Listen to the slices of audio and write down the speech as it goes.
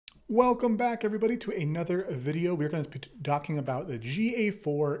Welcome back, everybody, to another video. We're going to be talking about the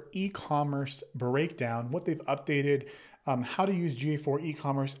GA4 e-commerce breakdown, what they've updated, how to use GA4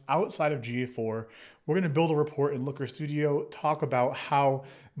 e-commerce outside of GA4. We're going to build a report in Looker Studio, talk about how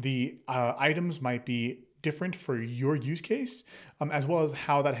the items might be different for your use case, as well as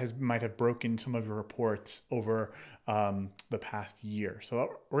how that might have broken some of your reports over the past year.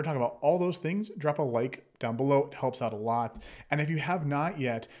 So we're gonna talk about all those things. Drop a like down below, it helps out a lot. And if you have not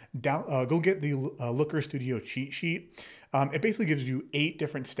yet, go get the Looker Studio cheat sheet. It basically gives you 8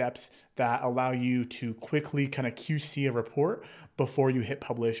 different steps that allow you to quickly kind of QC a report before you hit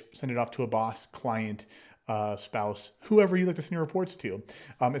publish, send it off to a boss, client, spouse, whoever you like to send your reports to.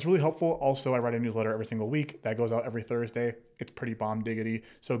 It's really helpful. Also, I write a newsletter every single week that goes out every Thursday. It's pretty bomb diggity.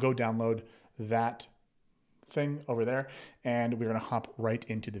 So go download that thing over there and we're going to hop right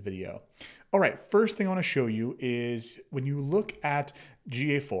into the video. All right, first thing I want to show you is when you look at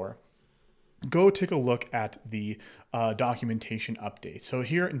GA4, go take a look at the documentation update. So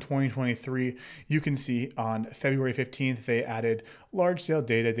here in 2023, you can see on February 15th, they added large scale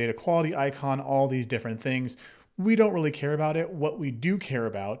data, data quality icon, all these different things. We don't really care about it. What we do care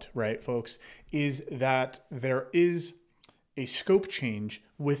about, right, folks, is that there is a scope change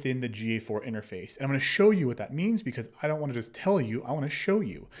within the GA4 interface. And I'm going to show you what that means because I don't want to just tell you, I want to show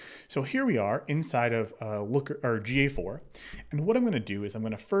you. So here we are inside of Looker or GA4. And what I'm going to do is I'm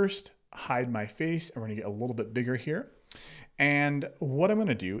going to first hide my face and we're going to get a little bit bigger here. And what I'm going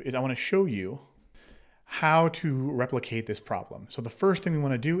to do is I want to show you how to replicate this problem. So the first thing we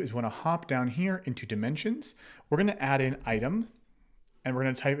want to do is we want to hop down here into dimensions. We're going to add in item and we're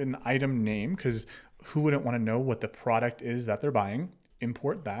going to type in item name because who wouldn't want to know what the product is that they're buying?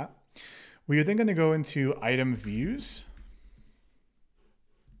 Import that. We are then going to go into item views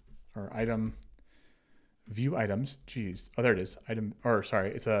or item view items. Geez. Oh, there it is. Item, or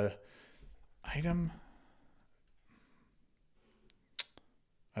sorry, it's a item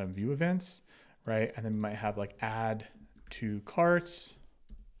view events, right? And then we might have like add to carts.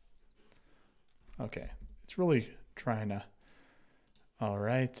 Okay. It's really trying to, all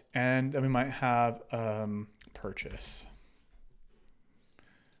right. And then we might have purchase,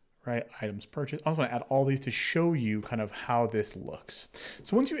 right? Items purchase. I just want to add all these to show you kind of how this looks.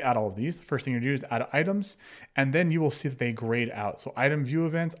 So once you add all of these, the first thing you do is add items, and then you will see that they grade out. So item view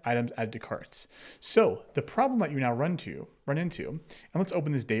events, items added to carts. So the problem that you now run into, and let's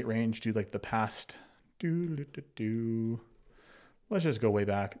open this date range, do like the past, let's just go way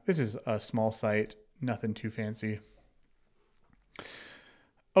back. This is a small site, nothing too fancy.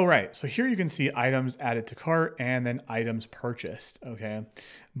 Oh, right. So here you can see items added to cart and then items purchased. Okay.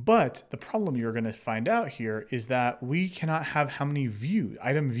 But the problem you're going to find out here is that we cannot have how many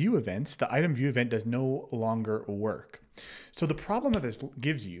item view events. The item view event does no longer work. So the problem that this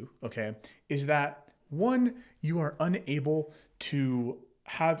gives you, okay, is that one, you are unable to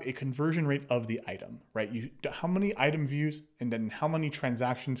have a conversion rate of the item, right? How many item views and then how many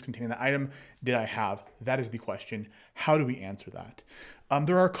transactions containing the item did I have? That is the question. How do we answer that?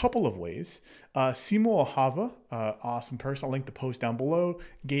 There are a couple of ways. Simo Ahava, awesome person, I'll link the post down below,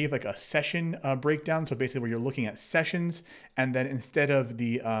 gave like a session breakdown. So basically where you're looking at sessions and then instead of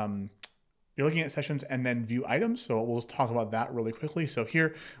the, you're looking at sessions and then view items. So we'll just talk about that really quickly. So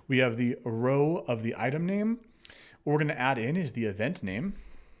here we have the row of the item name. What we're going to add in is the event name.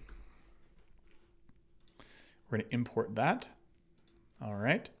 We're going to import that. All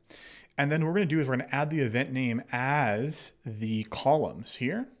right. And then what we're going to do is we're going to add the event name as the columns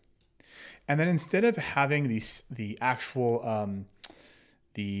here. And then instead of having the actual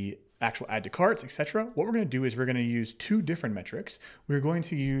add to carts, etc., what we're going to do is we're going to use 2 different metrics. We're going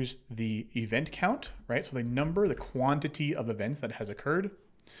to use the event count, right? So the quantity of events that has occurred,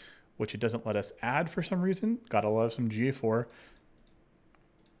 which it doesn't let us add for some reason. Gotta love some GA4.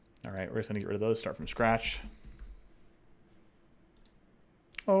 All right, we're just gonna get rid of those, start from scratch.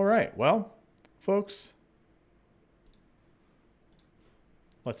 All right, well, folks,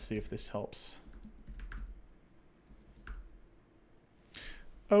 let's see if this helps.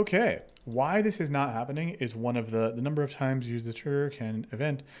 Okay, why this is not happening is one of the number of times used the trigger can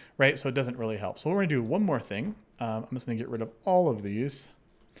event, right? So it doesn't really help. So we're gonna do one more thing. I'm just gonna get rid of all of these.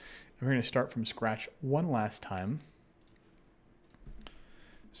 And we're going to start from scratch one last time.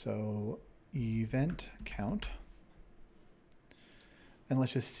 So event count. And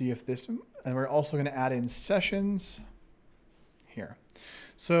let's just see if this, and we're also going to add in sessions here.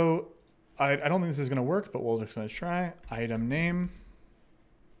 So I don't think this is going to work, but we're just going to try item name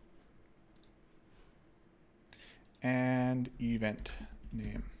and event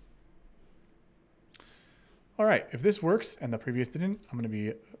name. All right, if this works and the previous didn't, I'm going to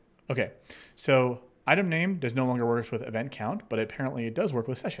be Okay, so item name does no longer work with event count, but apparently it does work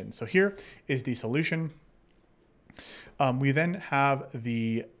with sessions. So here is the solution. We then have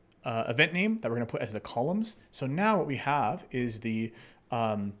the event name that we're going to put as the columns. So now what we have is the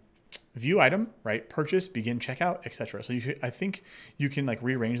view item, right? Purchase, begin, checkout, etc. So I think you can like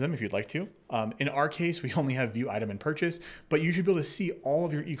rearrange them if you'd like to. In our case, we only have view item and purchase, but you should be able to see all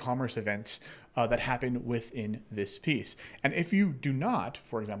of your e-commerce events that happen within this piece. And if you do not,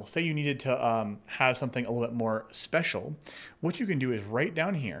 for example, say you needed to have something a little bit more special, what you can do is right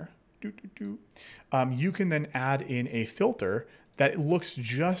down here, you can then add in a filter that looks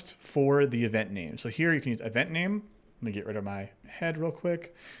just for the event name. So here you can use event name. Let me get rid of my head real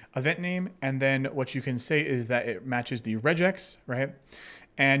quick. Event name, and then what you can say is that it matches the regex, right?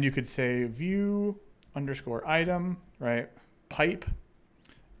 And you could say view underscore item, right? Pipe,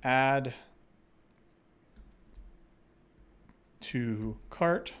 add to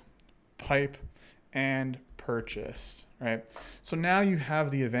cart, pipe, and purchase, right? So now you have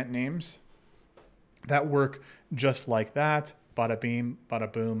the event names that work just like that. Bada bing,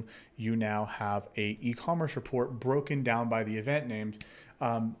 bada boom, you now have a e-commerce report broken down by the event names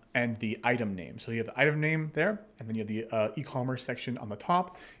and the item name. So you have the item name there, and then you have the e-commerce section on the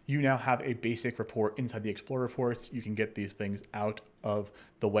top. You now have a basic report inside the Explore reports. You can get these things out of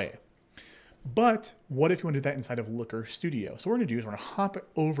the way. But what if you want to do that inside of Looker Studio? So what we're going to do is we're going to hop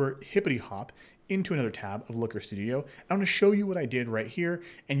over, hippity hop into another tab of Looker Studio. I'm going to show you what I did right here,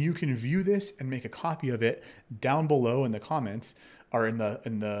 and you can view this and make a copy of it down below in the comments or in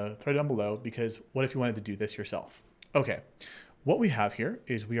the thread down below, because what if you wanted to do this yourself? Okay. What we have here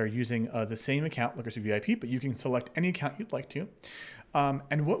is we are using the same account, Looker Studio VIP, but you can select any account you'd like to.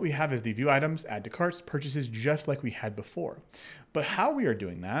 And what we have is the view items, add to carts, purchases, just like we had before. But how we are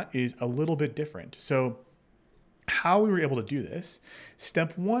doing that is a little bit different. So how we were able to do this,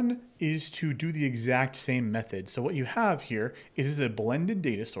 step one is to do the exact same method. So what you have here is a blended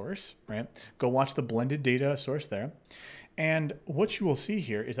data source, right? Go watch the blended data source there. And what you will see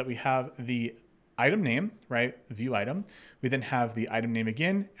here is that we have the item name, right? View item. We then have the item name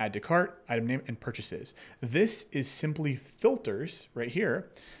again, add to cart, item name, and purchases. This is simply filters right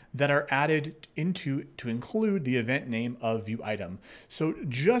here that are added into to include the event name of view item. So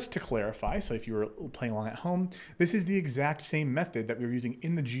just to clarify, so if you were playing along at home, this is the exact same method that we were using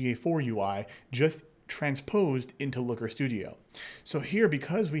in the GA4 UI, just transposed into Looker Studio. So here,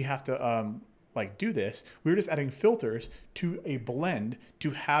 because we have to do this, we're just adding filters to a blend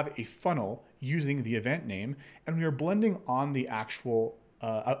to have a funnel using the event name, and we are blending on the actual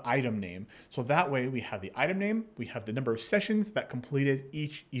item name. So that way we have the item name, we have the number of sessions that completed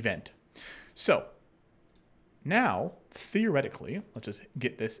each event. So now, theoretically, let's just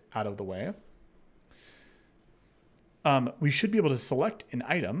get this out of the way. We should be able to select an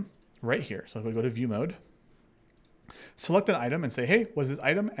item right here. So if we go to view mode, select an item and say, hey, what is this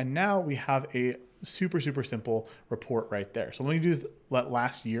item? And now we have a super simple report right there. So let me do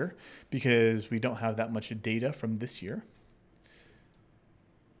last year because we don't have that much data from this year.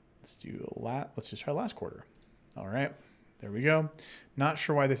 Let's just try last quarter. All right, there we go. Not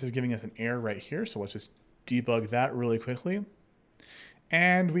sure why this is giving us an error right here. So let's just debug that really quickly.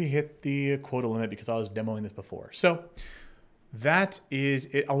 And we hit the quota limit because I was demoing this before. So that is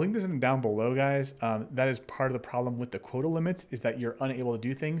it. I'll link this in down below, guys. That is part of the problem with the quota limits, is that you're unable to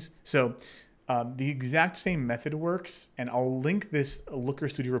do things. So the exact same method works, and I'll link this Looker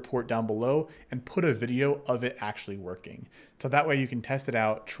Studio report down below and put a video of it actually working. So that way you can test it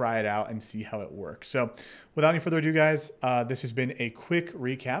out, try it out, and see how it works. So without any further ado, guys, this has been a quick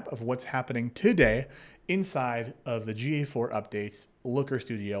recap of what's happening today inside of the GA4 updates, Looker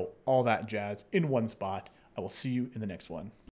Studio, all that jazz in one spot. I will see you in the next one.